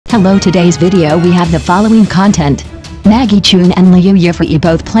Hello, today's video we have the following content. Maggie, Cheung and Yifei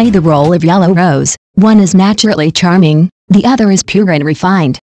both play the role of Yellow Rose. One is naturally charming, the other is pure and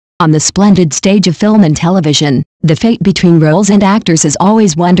refined. On the splendid stage of film and television, the fate between roles and actors is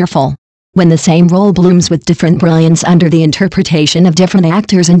always wonderful. When the same role blooms with different brilliance under the interpretation of different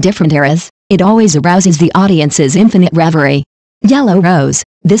actors in different eras, it always arouses the audience's infinite reverie. Yellow Rose,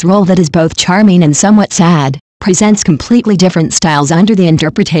 this role that is both charming and somewhat sad, presents completely different styles under the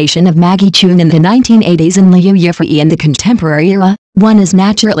interpretation of Maggie Cheung in the 1980s and Yifei in the contemporary era. One is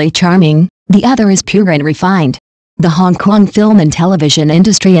naturally charming, the other is pure and refined. The Hong Kong film and television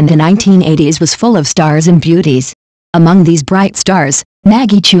industry in the 1980s was full of stars and beauties. Among these bright stars,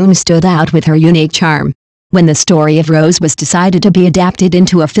 Maggie Cheung stood out with her unique charm. When the story of Rose was decided to be adapted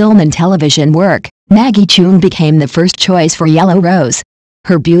into a film and television work, Maggie Cheung became the first choice for Yellow Rose.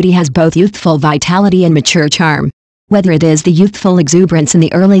 Her beauty has both youthful vitality and mature charm. Whether it is the youthful exuberance in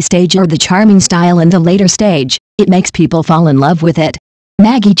the early stage or the charming style in the later stage, it makes people fall in love with it.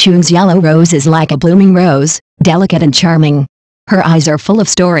 Maggie Cheung's Yellow Rose is like a blooming rose, delicate and charming. Her eyes are full of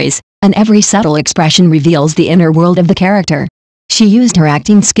stories, and every subtle expression reveals the inner world of the character. She used her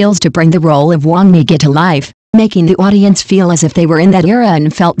acting skills to bring the role of Maggie to life, making the audience feel as if they were in that era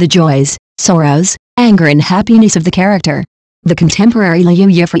and felt the joys, sorrows, anger and happiness of the character. The contemporary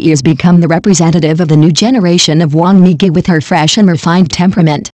Yifei has become the representative of the new generation of Maggie with her fresh and refined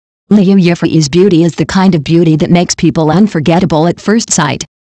temperament. Yifei's beauty is the kind of beauty that makes people unforgettable at first sight.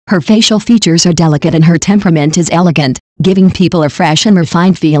 Her facial features are delicate and her temperament is elegant, giving people a fresh and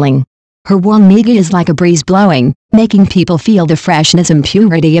refined feeling. Her Maggie is like a breeze blowing, making people feel the freshness and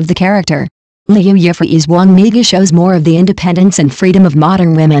purity of the character. Yifei's Maggie shows more of the independence and freedom of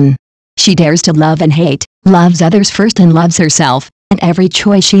modern women. She dares to love and hate, loves others first and loves herself, and every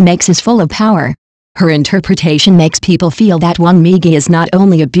choice she makes is full of power. Her interpretation makes people feel that Maggie is not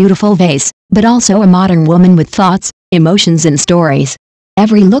only a beautiful vase, but also a modern woman with thoughts, emotions and stories.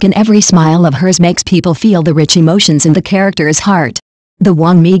 Every look and every smile of hers makes people feel the rich emotions in the character's heart. The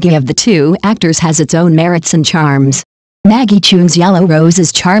Maggie of the two actors has its own merits and charms. Maggie Cheung's Yellow Rose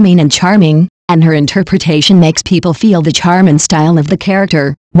is charming, and her interpretation makes people feel the charm and style of the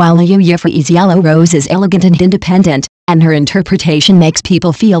character, while Yifei's Yellow Rose is elegant and independent, and her interpretation makes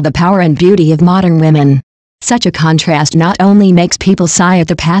people feel the power and beauty of modern women. Such a contrast not only makes people sigh at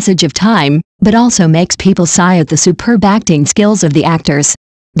the passage of time, but also makes people sigh at the superb acting skills of the actors.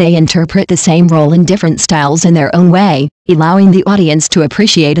 They interpret the same role in different styles in their own way, allowing the audience to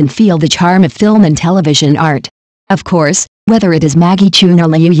appreciate and feel the charm of film and television art. Of course, whether it is Maggie Cheung or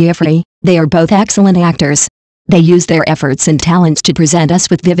Yifei, they are both excellent actors. They use their efforts and talents to present us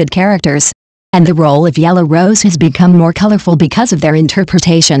with vivid characters. And the role of Yellow Rose has become more colorful because of their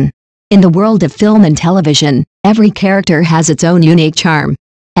interpretation. In the world of film and television, every character has its own unique charm.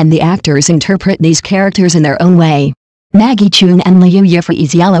 And the actors interpret these characters in their own way. Maggie Cheung and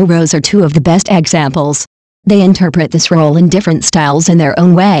Yifei's Yellow Rose are two of the best examples. They interpret this role in different styles in their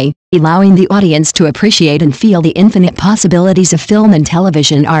own way, allowing the audience to appreciate and feel the infinite possibilities of film and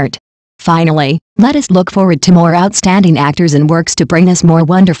television art. Finally, let us look forward to more outstanding actors and works to bring us more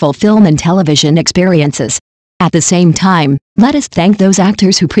wonderful film and television experiences. At the same time, let us thank those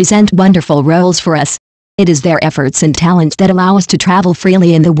actors who present wonderful roles for us. It is their efforts and talents that allow us to travel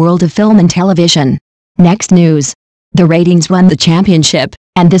freely in the world of film and television. Next news. The ratings won the championship,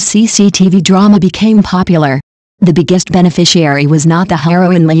 and this CCTV drama became popular. The biggest beneficiary was not the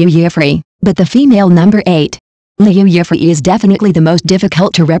heroine Yifei, but the female number 8. Yifei is definitely the most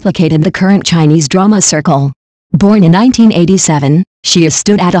difficult to replicate in the current Chinese drama circle. Born in 1987, she has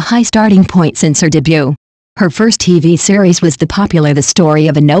stood at a high starting point since her debut. Her first TV series was the popular The Story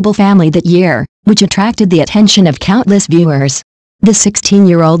of a Noble Family that year, which attracted the attention of countless viewers. The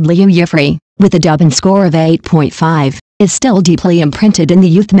 16-year-old Yifei, with a dub and score of 8.5, is still deeply imprinted in the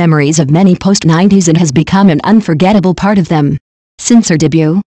youth memories of many post-90s and has become an unforgettable part of them. Since her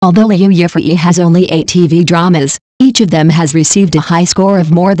debut, although Yifei has only 8 TV dramas, each of them has received a high score of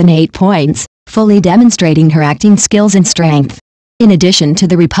more than 8 points, fully demonstrating her acting skills and strength. In addition to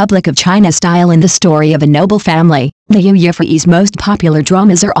the Republic of China style in The Story of a Noble Family, Yifei's most popular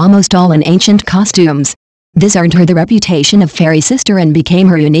dramas are almost all in ancient costumes. This earned her the reputation of fairy sister and became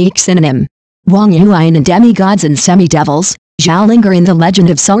her unique synonym. Wang Yuan in Demigods and Semi-Devils, Zhao Linger in The Legend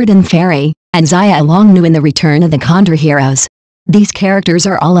of Sword and Fairy, and Xia Longnu in The Return of the Condor Heroes. These characters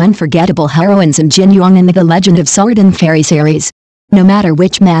are all unforgettable heroines in Jin Yuang in the Legend of Sword and Fairy series. No matter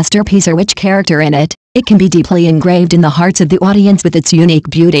which masterpiece or which character in it, it can be deeply engraved in the hearts of the audience with its unique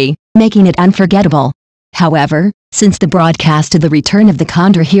beauty, making it unforgettable. However, since the broadcast of The Return of the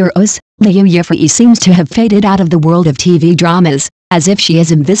Condor Heroes, Yifei seems to have faded out of the world of TV dramas. as if she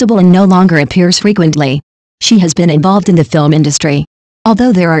is invisible and no longer appears frequently. She has been involved in the film industry.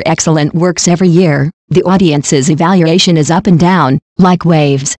 Although there are excellent works every year, the audience's evaluation is up and down, like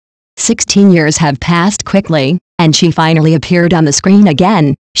waves. 16 years have passed quickly, and she finally appeared on the screen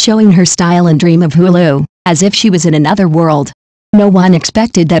again, showing her style and dream of Hulu, as if she was in another world. No one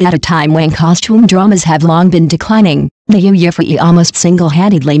expected that at a time when costume dramas have long been declining, Liu Yifei almost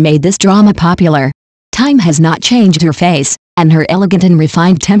single-handedly made this drama popular. Time has not changed her face, and her elegant and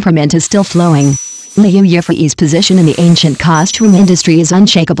refined temperament is still flowing. Liu Yifei's position in the ancient costume industry is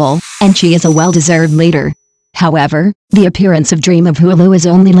unshakable, and she is a well-deserved leader. However, the appearance of Dream of Hulu is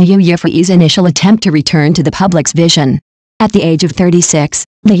only Liu Yifei's initial attempt to return to the public's vision. At the age of 36,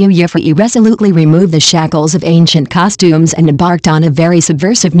 Liu Yifei resolutely removed the shackles of ancient costumes and embarked on a very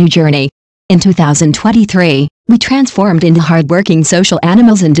subversive new journey. In 2023, we transformed into hard-working social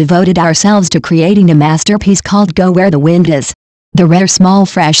animals and devoted ourselves to creating a masterpiece called Go Where the Wind Is. The rare small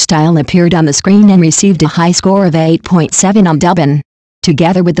fresh style appeared on the screen and received a high score of 8.7 on Douban.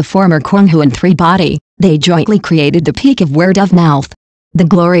 Together with the former Cheung and Three Body, they jointly created the peak of word of mouth. The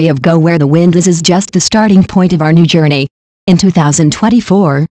glory of Go Where the Wind Is just the starting point of our new journey. In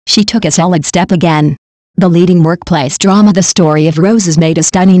 2024, she took a solid step again. The leading workplace drama The Story of Roses made a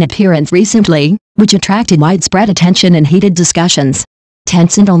stunning appearance recently, which attracted widespread attention and heated discussions.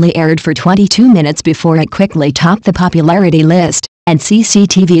 Tencent only aired for 22 minutes before it quickly topped the popularity list, and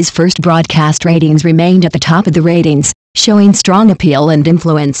CCTV's first broadcast ratings remained at the top of the ratings, showing strong appeal and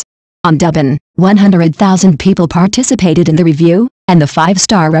influence. On Douban, 100,000 people participated in the review, and the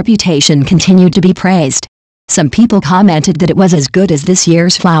 5-star reputation continued to be praised. Some people commented that it was as good as this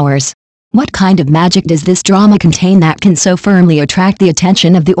year's Flowers. What kind of magic does this drama contain that can so firmly attract the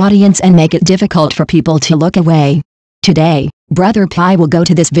attention of the audience and make it difficult for people to look away? Today, Brother Pi will go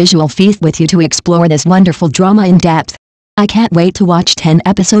to this visual feast with you to explore this wonderful drama in depth. I can't wait to watch 10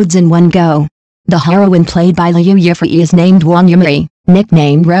 episodes in one go. The heroine played by Liu Yifei is named Wang Yimei,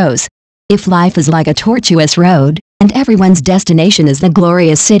 nicknamed Rose. If life is like a tortuous road, and everyone's destination is the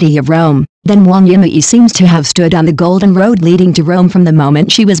glorious city of Rome, then Wang Yimei seems to have stood on the golden road leading to Rome from the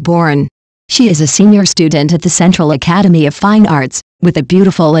moment she was born. She is a senior student at the Central Academy of Fine Arts, with a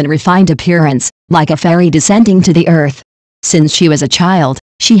beautiful and refined appearance, like a fairy descending to the earth. Since she was a child,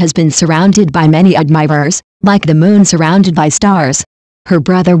 she has been surrounded by many admirers, like the moon surrounded by stars. Her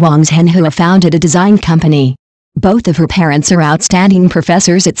brother Wang Zhenhua founded a design company. Both of her parents are outstanding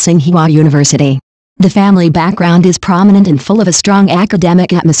professors at Tsinghua University. The family background is prominent and full of a strong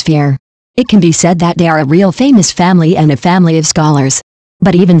academic atmosphere. It can be said that they are a real famous family and a family of scholars.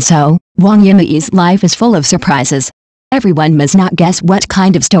 But even so, Wang Yimei's life is full of surprises. Everyone must not guess what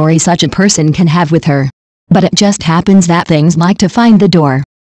kind of story such a person can have with her. But it just happens that things like to find the door.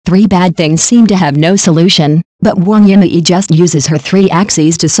 3 bad things seem to have no solution, but Wang Yimei just uses her 3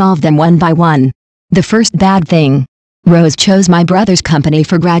 axes to solve them one by one. The first bad thing. Rose chose my brother's company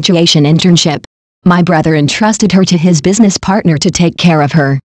for graduation internship. My brother entrusted her to his business partner to take care of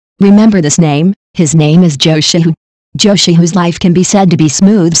her. Remember this name? His name is Joshi. Joshi, whose life can be said to be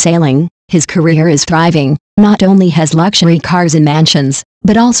smooth sailing. His career is thriving, not only has luxury cars and mansions,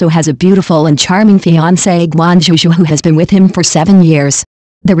 but also has a beautiful and charming fiancée Guanzhou who has been with him for 7 years.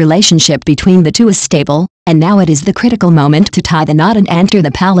 The relationship between the two is stable, and now it is the critical moment to tie the knot and enter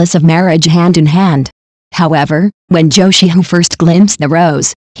the palace of marriage hand in hand. However, when Joshi first glimpsed the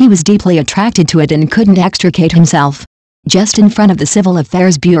rose, he was deeply attracted to it and couldn't extricate himself. Just in front of the Civil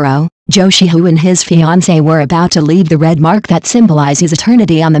Affairs Bureau, Joshi and his fiancée were about to leave the red mark that symbolizes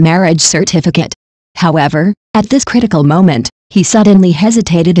eternity on the marriage certificate. However, at this critical moment, he suddenly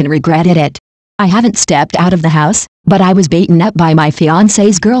hesitated and regretted it. I haven't stepped out of the house, but I was beaten up by my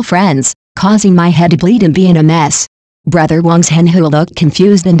fiancé's girlfriends, causing my head to bleed and be in a mess. Brother Wang Zhenhua looked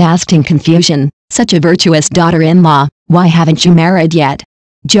confused and asked in confusion, such a virtuous daughter-in-law, why haven't you married yet?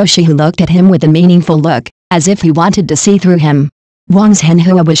 Joshi looked at him with a meaningful look, as if he wanted to see through him. Wang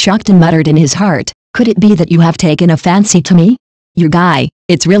Zhenhua was shocked and muttered in his heart, could it be that you have taken a fancy to me? Your guy,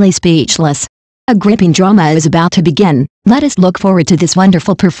 it's really speechless. A gripping drama is about to begin, let us look forward to this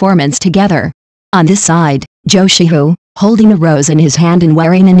wonderful performance together. On this side, Joshi, holding a rose in his hand and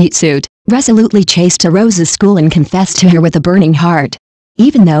wearing a neat suit, resolutely chased to Rose's school and confessed to her with a burning heart.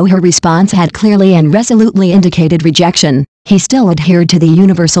 Even though her response had clearly and resolutely indicated rejection, he still adhered to the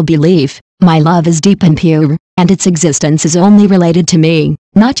universal belief, my love is deep and pure, and its existence is only related to me,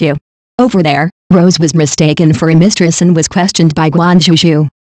 not you. Over there, Rose was mistaken for a mistress and was questioned by Guanzhou.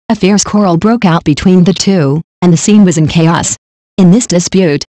 A fierce quarrel broke out between the two, and the scene was in chaos. In this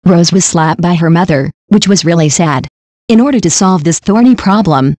dispute, Rose was slapped by her mother, which was really sad. In order to solve this thorny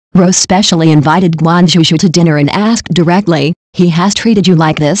problem, Rose specially invited Guanzhou to dinner and asked directly, He has treated you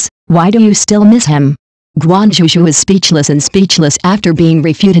like this, why do you still miss him? Guanzhushu was speechless after being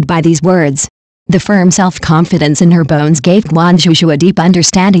refuted by these words. The firm self-confidence in her bones gave Guanzhushu a deep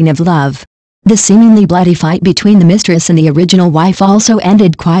understanding of love. The seemingly bloody fight between the mistress and the original wife also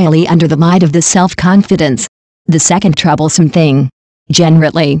ended quietly under the light of this self-confidence. The second troublesome thing.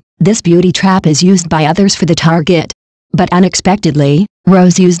 Generally, this beauty trap is used by others for the target. But unexpectedly,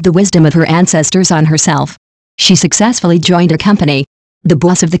 Rose used the wisdom of her ancestors on herself. She successfully joined a company. The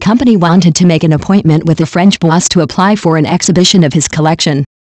boss of the company wanted to make an appointment with a French boss to apply for an exhibition of his collection.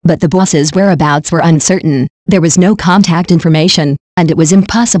 But the boss's whereabouts were uncertain, there was no contact information, and it was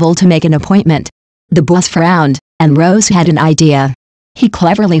impossible to make an appointment. The boss frowned, and Rose had an idea. He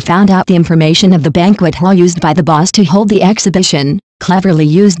cleverly found out the information of the banquet hall used by the boss to hold the exhibition, cleverly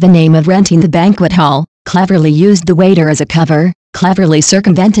used the name of renting the banquet hall, cleverly used the waiter as a cover, cleverly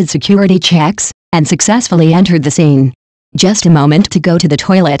circumvented security checks, and successfully entered the scene. Just a moment to go to the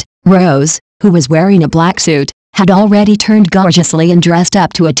toilet, Rose, who was wearing a black suit, had already turned gorgeously and dressed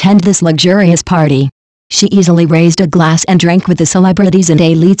up to attend this luxurious party. She easily raised a glass and drank with the celebrities and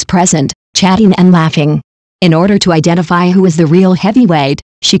elites present, chatting and laughing. In order to identify who was the real heavyweight,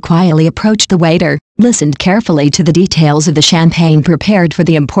 she quietly approached the waiter, listened carefully to the details of the champagne prepared for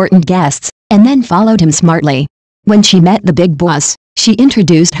the important guests, and then followed him smartly. When she met the big boss, she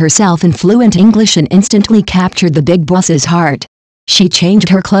introduced herself in fluent English and instantly captured the big boss's heart. She changed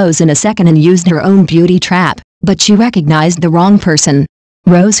her clothes in a second and used her own beauty trap, but she recognized the wrong person.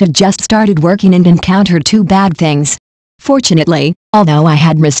 Rose had just started working and encountered two bad things. Fortunately, although I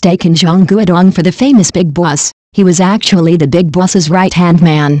had mistaken Zhang Guodong for the famous big boss, he was actually the big boss's right-hand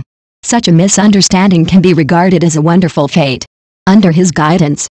man. Such a misunderstanding can be regarded as a wonderful fate. Under his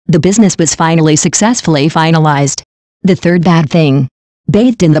guidance, the business was finally successfully finalized. The third bad thing.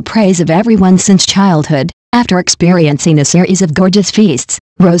 Bathed in the praise of everyone since childhood, after experiencing a series of gorgeous feasts,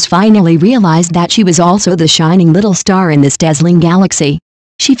 Rose finally realized that she was also the shining little star in this dazzling galaxy.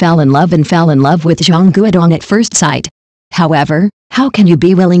 She fell in love with Zhang Guodong at first sight. However, how can you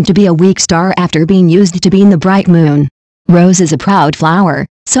be willing to be a weak star after being used to be in the bright moon? Rose is a proud flower,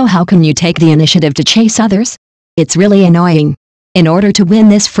 so how can you take the initiative to chase others? It's really annoying. In order to win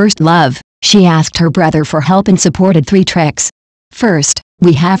this first love, she asked her brother for help and supported 3 tricks. First,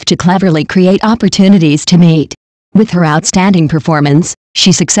 we have to cleverly create opportunities to meet. With her outstanding performance,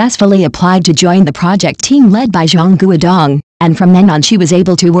 she successfully applied to join the project team led by Zhang Guodong, and from then on she was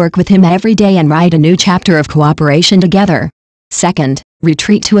able to work with him every day and write a new chapter of cooperation together. Second,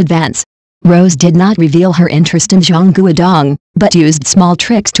 retreat to advance. Rose did not reveal her interest in Zhang Guodong, but used small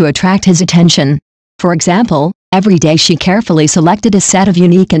tricks to attract his attention. For example, every day she carefully selected a set of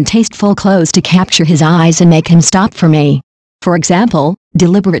unique and tasteful clothes to capture his eyes and make him stop for me. For example,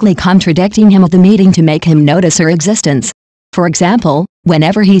 deliberately contradicting him at the meeting to make him notice her existence. For example,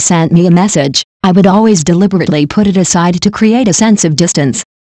 whenever he sent me a message, I would always deliberately put it aside to create a sense of distance.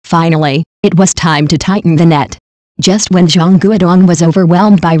 Finally, it was time to tighten the net. Just when Zhang Guodong was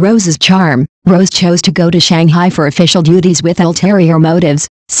overwhelmed by Rose's charm, Rose chose to go to Shanghai for official duties with ulterior motives,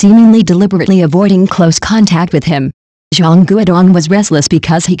 seemingly deliberately avoiding close contact with him. Zhang Guodong was restless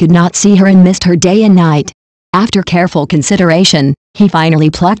because he could not see her and missed her day and night. After careful consideration, he finally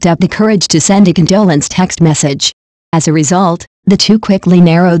plucked up the courage to send a condolence text message. As a result, the two quickly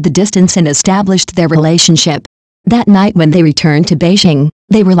narrowed the distance and established their relationship. That night when they returned to Beijing,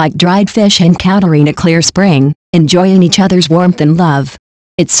 they were like dried fish encountering a clear spring, enjoying each other's warmth and love.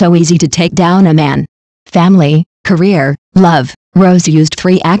 It's so easy to take down a man. Family, career, love. Rose used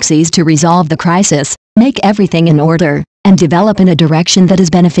 3 axes to resolve the crisis, make everything in order, and develop in a direction that is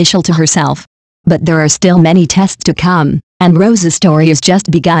beneficial to herself. But there are still many tests to come, and Rose's story has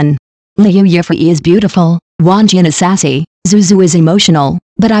just begun. Liu Yifei is beautiful, Wang Jin is sassy, Zuzu is emotional,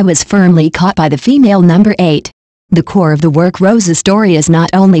 but I was firmly caught by the female number 8. The core of the work Rose's story is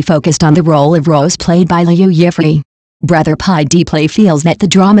not only focused on the role of Rose played by Liu Yifei. Brother Pai deeply feels that the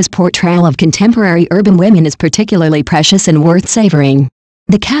drama's portrayal of contemporary urban women is particularly precious and worth savoring.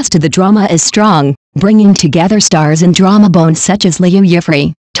 The cast of the drama is strong, bringing together stars in drama bones such as Liu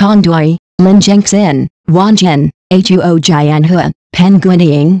Yifei, Tong Dui, Lin Zhengxin, Wang Jin, Huo Jianhua, Pen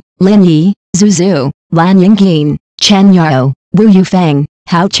Guinying, Lin Yi, Zuzu, Lan Yingjin, Chen Yao, Wu Yufeng,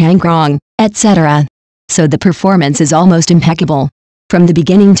 Hao Changrong, etc. So the performance is almost impeccable. From the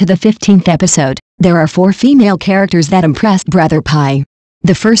beginning to the 15th episode, there are 4 female characters that impressed Brother Pai.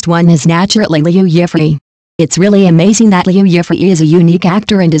 The first one is naturally Liu Yifei. It's really amazing that Liu Yifei is a unique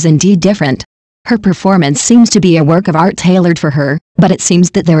actor and is indeed different. Her performance seems to be a work of art tailored for her, but it seems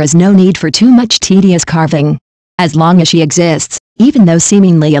that there is no need for too much tedious carving. As long as she exists, even though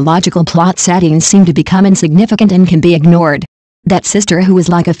seemingly illogical plot settings seem to become insignificant and can be ignored. That sister who is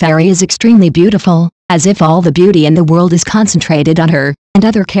like a fairy is extremely beautiful, as if all the beauty in the world is concentrated on her, and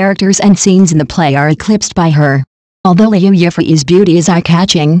other characters and scenes in the play are eclipsed by her. Although Liu Yifei's beauty is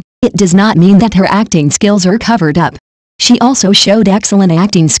eye-catching, it does not mean that her acting skills are covered up. She also showed excellent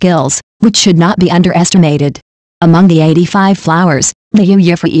acting skills, which should not be underestimated. Among the 85 flowers, Liu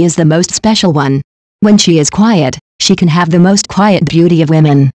Yifei is the most special one. When she is quiet, she can have the most quiet beauty of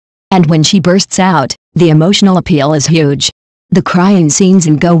women. And when she bursts out, the emotional appeal is huge. The crying scenes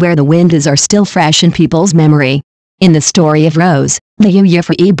in Go Where the Wind Is are still fresh in people's memory. In the story of Rose, Liu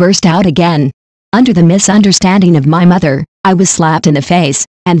Yifei burst out again. Under the misunderstanding of my mother, I was slapped in the face,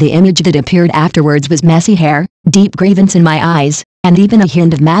 and the image that appeared afterwards was messy hair, deep grievance in my eyes, and even a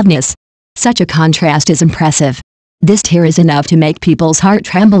hint of madness. Such a contrast is impressive. This tear is enough to make people's heart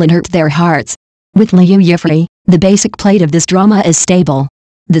tremble and hurt their hearts. With Liu Yifei, the basic plate of this drama is stable.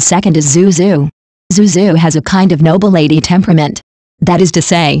 The second is Zuzu. Zuzu has a kind of noble lady temperament. That is to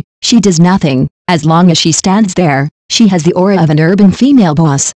say, she does nothing, as long as she stands there. She has the aura of an urban female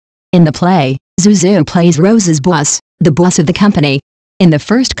boss. In the play, Zuzu plays Rose's boss, the boss of the company. In the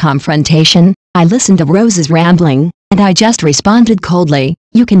first confrontation, I listened to Rose's rambling, and I just responded coldly,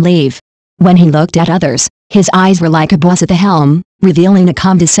 "You can leave." When he looked at others, his eyes were like a boss at the helm, revealing a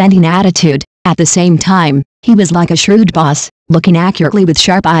condescending attitude. At the same time, he was like a shrewd boss, looking accurately with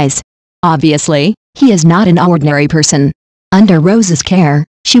sharp eyes. Obviously, he is not an ordinary person. Under Rose's care,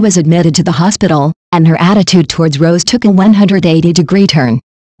 she was admitted to the hospital, and her attitude towards Rose took a 180-degree turn.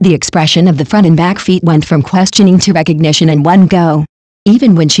 The expression of the front and back feet went from questioning to recognition in one go.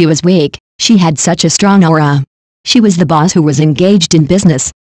 Even when she was weak, she had such a strong aura. She was the boss who was engaged in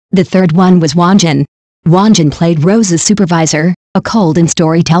business. The third one was Wanjin. Wanjin played Rose's supervisor, a cold and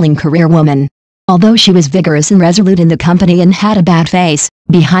storytelling career woman. Although she was vigorous and resolute in the company and had a bad face,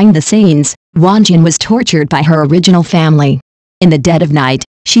 behind the scenes, Wanjin was tortured by her original family. In the dead of night,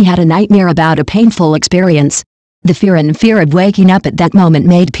 she had a nightmare about a painful experience. The fear of waking up at that moment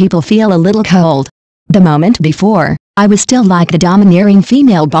made people feel a little cold. The moment before, I was still like the domineering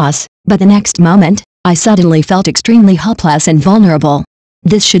female boss, but the next moment, I suddenly felt extremely helpless and vulnerable.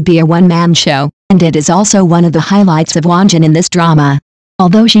 This should be a one-man show, and it is also one of the highlights of Wanjin in this drama.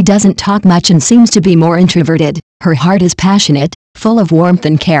 Although she doesn't talk much and seems to be more introverted, her heart is passionate, full of warmth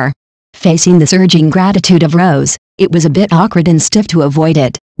and care. Facing the surging gratitude of Rose, it was a bit awkward and stiff to avoid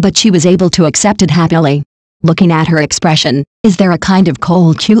it, but she was able to accept it happily. Looking at her expression, is there a kind of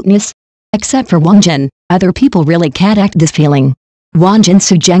cold cuteness? Except for Wanjin, other people really can't act this feeling. Wanjin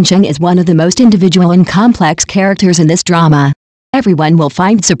Cheung is one of the most individual and complex characters in this drama. Everyone will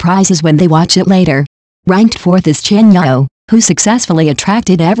find surprises when they watch it later. Ranked fourth is Cheung, who successfully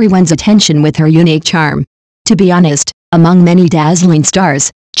attracted everyone's attention with her unique charm. To be honest, among many dazzling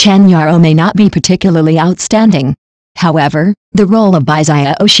stars, Cheung may not be particularly outstanding. However, the role of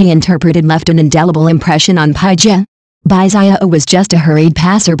Baijiao she interpreted left an indelible impression on Paijia. Baijiao was just a hurried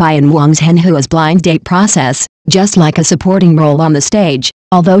passerby in Wang Zhenhua's blind date process, just like a supporting role on the stage.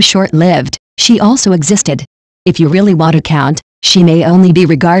 Although short-lived, she also existed. If you really want to count, she may only be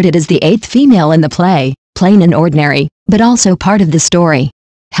regarded as the eighth female in the play, plain and ordinary, but also part of the story.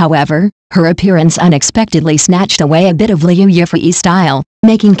 However, her appearance unexpectedly snatched away a bit of Liu Yifei's style,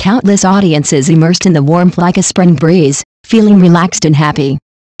 making countless audiences immersed in the warmth like a spring breeze, feeling relaxed and happy.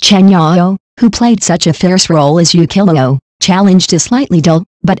 Cheung, who played such a fierce role as Yukilo, challenged a slightly dull,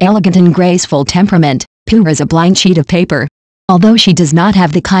 but elegant and graceful temperament, pure as a blank sheet of paper. Although she does not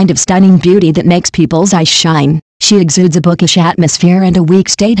have the kind of stunning beauty that makes people's eyes shine, she exudes a bookish atmosphere and a weak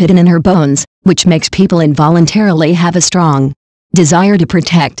state hidden in her bones, which makes people involuntarily have a strong desire to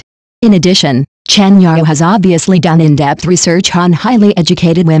protect. In addition, Cheung has obviously done in-depth research on highly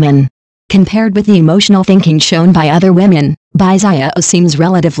educated women. Compared with the emotional thinking shown by other women, Baijiao seems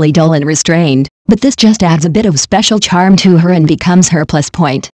relatively dull and restrained, but this just adds a bit of special charm to her and becomes her plus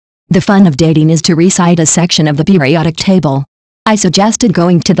point. The fun of dating is to recite a section of the periodic table. I suggested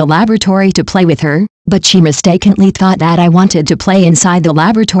going to the laboratory to play with her, but she mistakenly thought that I wanted to play inside the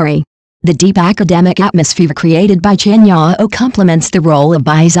laboratory. The deep academic atmosphere created by Cheung complements the role of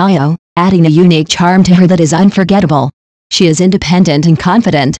Baijiao, adding a unique charm to her that is unforgettable. She is independent and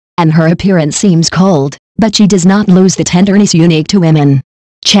confident, and her appearance seems cold, but she does not lose the tenderness unique to women.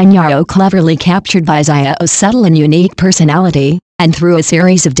 Cheung cleverly captured Baijiao's subtle and unique personality, and through a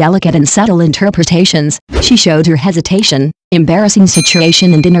series of delicate and subtle interpretations, she showed her hesitation, embarrassing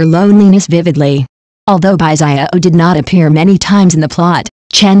situation and inner loneliness vividly. Although Baijiao did not appear many times in the plot,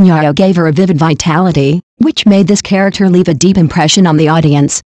 Cheung gave her a vivid vitality, which made this character leave a deep impression on the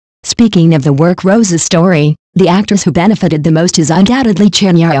audience. Speaking of the work Rose's story, the actress who benefited the most is undoubtedly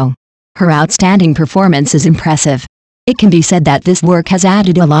Cheung. Her outstanding performance is impressive. It can be said that this work has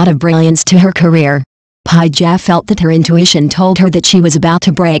added a lot of brilliance to her career. Paija felt that her intuition told her that she was about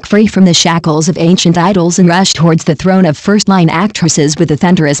to break free from the shackles of ancient idols and rush towards the throne of first-line actresses with a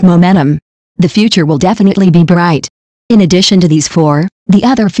thunderous momentum. The future will definitely be bright. In addition to these four, the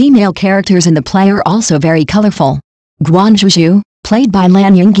other female characters in the play are also very colorful. Guanzhuzhu, played by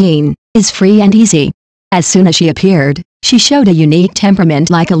Lan Yingjin, is free and easy. As soon as she appeared, she showed a unique temperament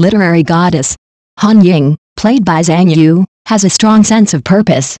like a literary goddess. Han Ying, played by Zhang Yu, has a strong sense of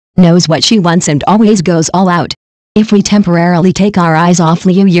purpose, knows what she wants and always goes all out. If we temporarily take our eyes off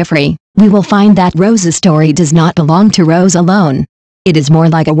Liu Yifei, we will find that Rose's story does not belong to Rose alone. It is more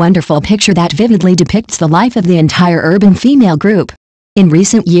like a wonderful picture that vividly depicts the life of the entire urban female group. In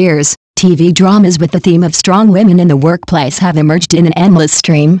recent years, TV dramas with the theme of strong women in the workplace have emerged in an endless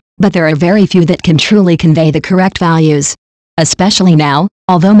stream, but there are very few that can truly convey the correct values. Especially now,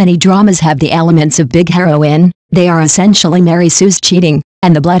 although many dramas have the elements of big heroine, they are essentially Mary Sue's cheating,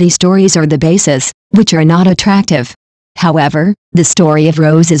 and the bloody stories are the basis, which are not attractive. However, the story of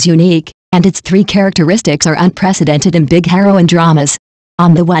Rose is unique, and its three characteristics are unprecedented in big heroine dramas.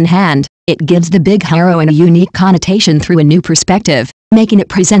 On the one hand, it gives the big heroine a unique connotation through a new perspective, making it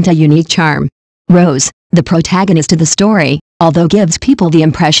present a unique charm. Rose, the protagonist of the story, although gives people the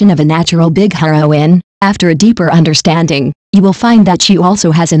impression of a natural big heroine, after a deeper understanding, you will find that she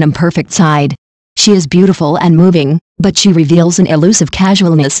also has an imperfect side. She is beautiful and moving, but she reveals an elusive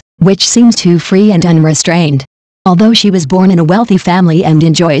casualness, which seems too free and unrestrained. Although she was born in a wealthy family and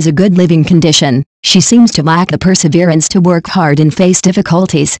enjoys a good living condition, she seems to lack the perseverance to work hard and face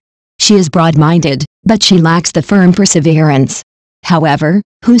difficulties. She is broad-minded, but she lacks the firm perseverance. However,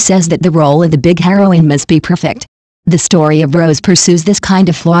 who says that the role of the big heroine must be perfect? The story of Rose pursues this kind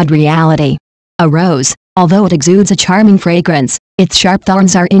of flawed reality. A rose, although it exudes a charming fragrance, its sharp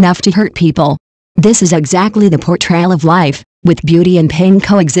thorns are enough to hurt people. This is exactly the portrayal of life, with beauty and pain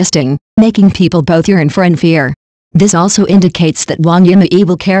coexisting, making people both yearn for and fear. This also indicates that Wang Yimei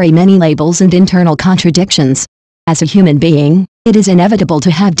will carry many labels and internal contradictions. As a human being, it is inevitable to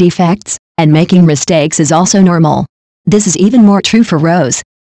have defects, and making mistakes is also normal. This is even more true for Rose.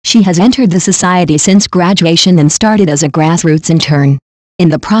 She has entered the society since graduation and started as a grassroots intern. In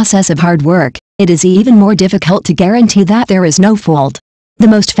the process of hard work, it is even more difficult to guarantee that there is no fault. The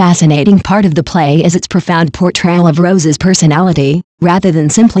most fascinating part of the play is its profound portrayal of Rose's personality, rather than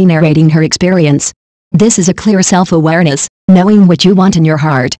simply narrating her experience. This is a clear self-awareness, knowing what you want in your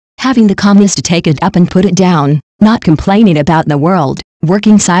heart, having the calmness to take it up and put it down, not complaining about the world,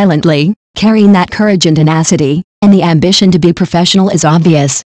 working silently, carrying that courage and tenacity, and the ambition to be professional is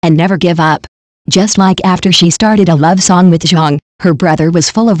obvious, and never give up. Just like after she started a love song with Cheung, her brother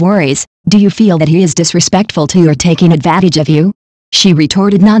was full of worries. "Do you feel that he is disrespectful to you or taking advantage of you?" She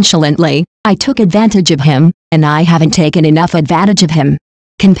retorted nonchalantly, "I took advantage of him, and I haven't taken enough advantage of him."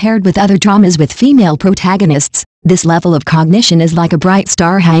 Compared with other dramas with female protagonists, this level of cognition is like a bright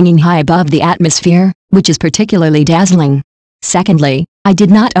star hanging high above the atmosphere, which is particularly dazzling. Secondly, I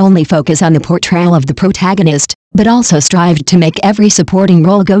did not only focus on the portrayal of the protagonist, but also strived to make every supporting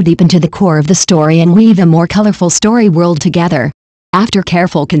role go deep into the core of the story and weave a more colorful story world together. After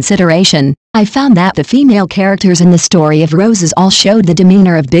careful consideration, I found that the female characters in the story of Roses all showed the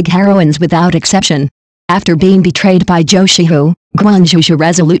demeanor of big heroines without exception. After being betrayed by Zhou Shihu, Guanzhuzhu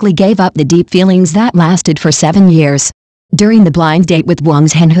resolutely gave up the deep feelings that lasted for 7 years. During the blind date with Wang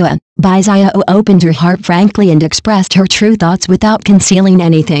Zhenhua, Bai Xiao opened her heart frankly and expressed her true thoughts without concealing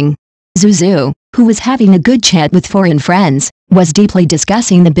anything. Zuzu, who was having a good chat with foreign friends, was deeply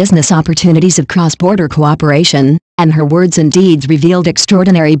discussing the business opportunities of cross-border cooperation, and her words and deeds revealed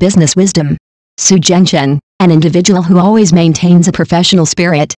extraordinary business wisdom. Su Zhengchen, an individual who always maintains a professional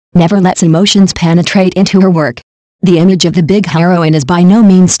spirit, never lets emotions penetrate into her work. The image of the big heroine is by no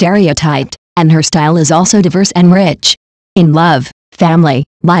means stereotyped, and her style is also diverse and rich. In love, family,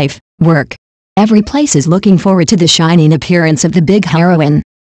 life, work, every place is looking forward to the shining appearance of the big heroine.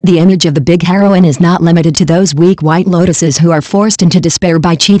 The image of the big heroine is not limited to those weak white lotuses who are forced into despair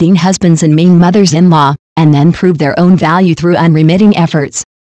by cheating husbands and mean mothers-in-law, and then prove their own value through unremitting efforts.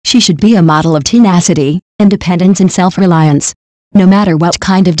 She should be a model of tenacity, independence and self-reliance. No matter what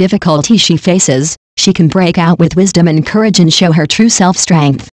kind of difficulty she faces, she can break out with wisdom and courage and show her true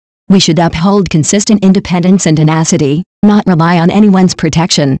self-strength. We should uphold consistent independence and tenacity, not rely on anyone's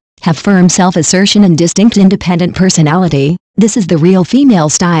protection, have firm self-assertion and distinct independent personality. This is the real female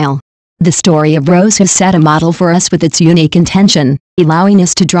style. The story of Rose has set a model for us with its unique intention, allowing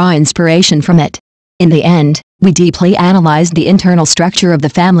us to draw inspiration from it. In the end, we deeply analyzed the internal structure of the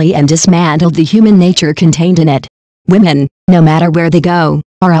family and dismantled the human nature contained in it. Women, no matter where they go,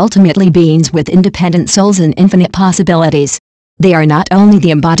 are ultimately beings with independent souls and infinite possibilities. They are not only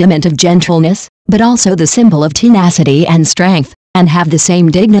the embodiment of gentleness, but also the symbol of tenacity and strength, and have the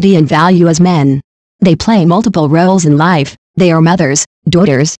same dignity and value as men. They play multiple roles in life. They are mothers,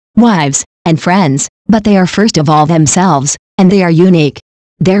 daughters, wives, and friends, but they are first of all themselves, and they are unique.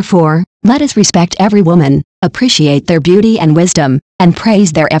 Therefore, let us respect every woman, appreciate their beauty and wisdom, and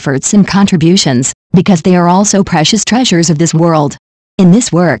praise their efforts and contributions, because they are also precious treasures of this world. In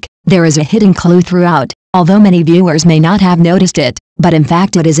this work, there is a hidden clue throughout, although many viewers may not have noticed it, but in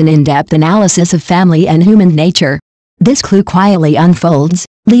fact it is an in-depth analysis of family and human nature. This clue quietly unfolds,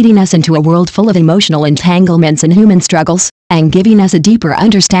 leading us into a world full of emotional entanglements and human struggles, and giving us a deeper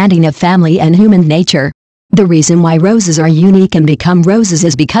understanding of family and human nature. The reason why roses are unique and become roses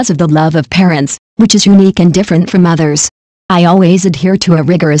is because of the love of parents, which is unique and different from others. I always adhere to a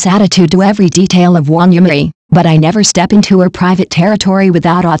rigorous attitude to every detail of Yifei, but I never step into her private territory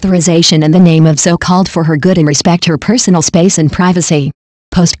without authorization in the name of so-called for her good and respect her personal space and privacy.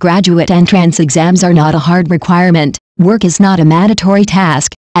 Postgraduate entrance exams are not a hard requirement, work is not a mandatory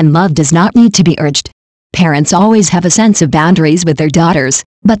task, and love does not need to be urged. Parents always have a sense of boundaries with their daughters,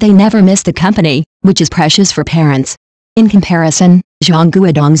 but they never miss the company, which is precious for parents. In comparison, Zhang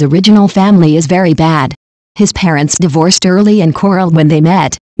Guodong's original family is very bad. His parents divorced early and quarreled when they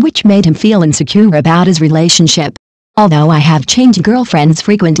met, which made him feel insecure about his relationship. Although I have changed girlfriends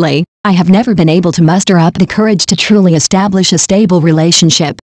frequently, I have never been able to muster up the courage to truly establish a stable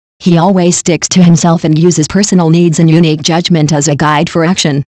relationship. He always sticks to himself and uses personal needs and unique judgment as a guide for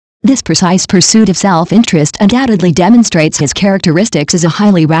action. This precise pursuit of self-interest undoubtedly demonstrates his characteristics as a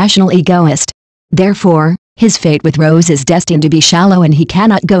highly rational egoist. Therefore, his fate with Rose is destined to be shallow and he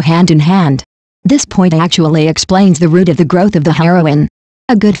cannot go hand in hand. This point actually explains the root of the growth of the heroine.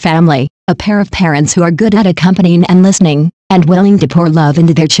 A good family, a pair of parents who are good at accompanying and listening, and willing to pour love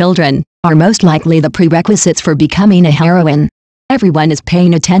into their children, are most likely the prerequisites for becoming a heroine. Everyone is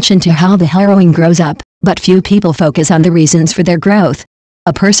paying attention to how the heroine grows up, but few people focus on the reasons for their growth.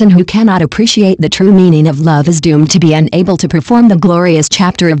 A person who cannot appreciate the true meaning of love is doomed to be unable to perform the glorious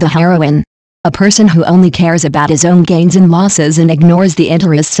chapter of the heroine. A person who only cares about his own gains and losses and ignores the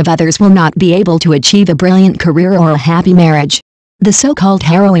interests of others will not be able to achieve a brilliant career or a happy marriage. The so-called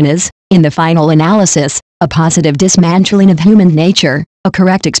heroine is, in the final analysis, a positive dismantling of human nature, a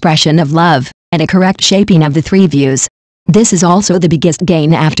correct expression of love, and a correct shaping of the three views. This is also the biggest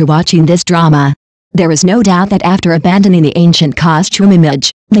gain after watching this drama. There is no doubt that after abandoning the ancient costume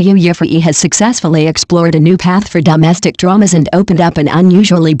image, Yifei has successfully explored a new path for domestic dramas and opened up an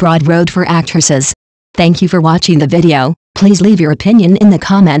unusually broad road for actresses. Thank you for watching the video. Please leave your opinion in the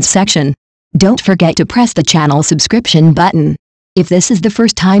comments section. Don't forget to press the channel subscription button. If this is the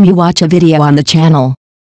first time you watch a video on the channel,